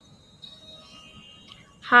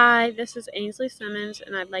Hi, this is Ainsley Simmons,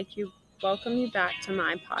 and I'd like to welcome you back to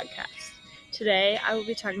my podcast. Today, I will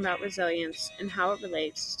be talking about resilience and how it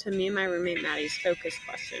relates to me and my roommate Maddie's focus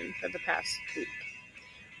question for the past week.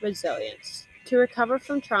 Resilience. To recover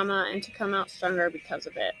from trauma and to come out stronger because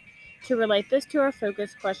of it. To relate this to our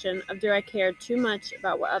focus question of do I care too much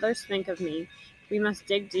about what others think of me, we must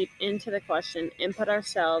dig deep into the question and put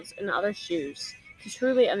ourselves in others' shoes to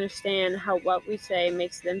truly understand how what we say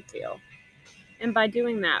makes them feel. And by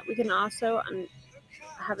doing that, we can also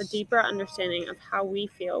have a deeper understanding of how we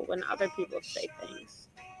feel when other people say things.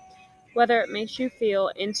 Whether it makes you feel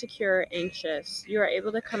insecure or anxious, you are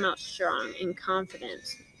able to come out strong and confident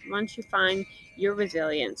once you find your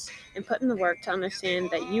resilience and put in the work to understand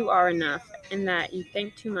that you are enough and that you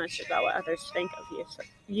think too much about what others think of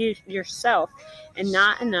yourself and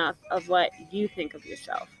not enough of what you think of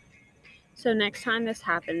yourself. So next time this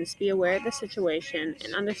happens, be aware of the situation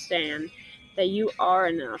and understand that you are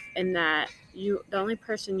enough and that the only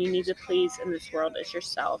person you need to please in this world is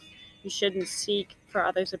yourself. You shouldn't seek for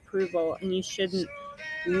others' approval, and you shouldn't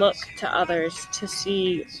look to others to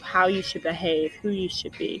see how you should behave, who you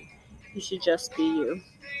should be. You should just be you.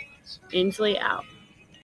 Ainsley out.